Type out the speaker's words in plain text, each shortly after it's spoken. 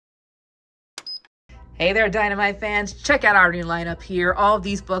Hey there, Dynamite fans. Check out our new lineup here. All of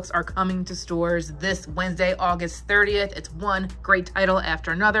these books are coming to stores this Wednesday, August 30th. It's one great title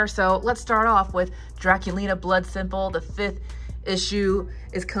after another. So let's start off with Draculina Blood Simple. The 5th issue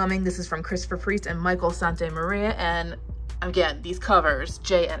is coming. This is from Christopher Priest and Michael Santamaria. And again, these covers,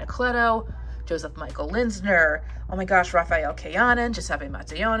 Jay Anacleto, Joseph Michael Linsner, oh my gosh, Raphael Kayanin, Giuseppe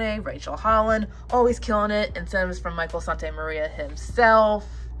Matteone, Rachel Holland, always killing it. Incentives from Michael Santamaria himself.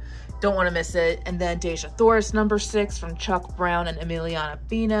 Don't want to miss it. And then Dejah Thoris number 6 from Chuck Brown and Emiliana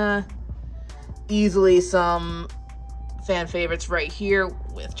Pina. Easily some fan favorites right here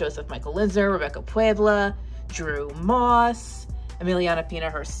with Joseph Michael Linsner, Rebecca Puebla, Drew Moss, Emiliana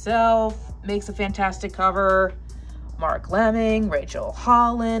Pina herself makes a fantastic cover. Mark Lemming, Rachel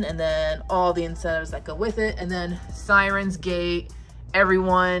Holland, and then all the incentives that go with it. And then Siren's Gate.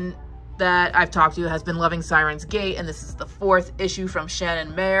 Everyone that I've talked to has been loving Siren's Gate, and this is the 4th issue from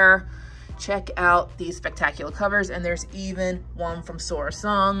Shannon Mayer. Check out these spectacular covers, and there's even one from Sora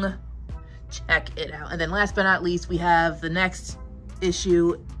Sung. Check it out. And then last but not least, we have the next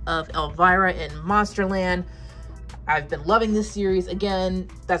issue of Elvira in Monsterland. I've been loving this series. Again,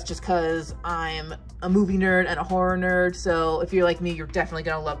 that's just because I'm a movie nerd and a horror nerd, so if you're like me, you're definitely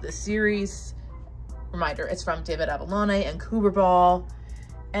gonna love this series. Reminder, it's from David Avalone and Cooper Ball,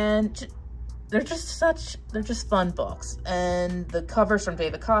 and they're just fun books. And the covers from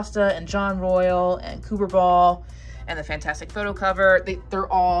David Costa and John Royal and Cooper Ball, and the fantastic photo cover, they're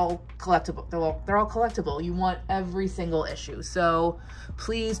all collectible. They're all collectible. You want every single issue. So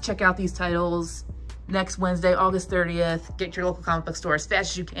please check out these titles next Wednesday, August 30th. Get your local comic book store as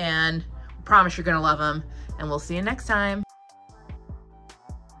fast as you can. Promise you're gonna love them, and we'll see you next time.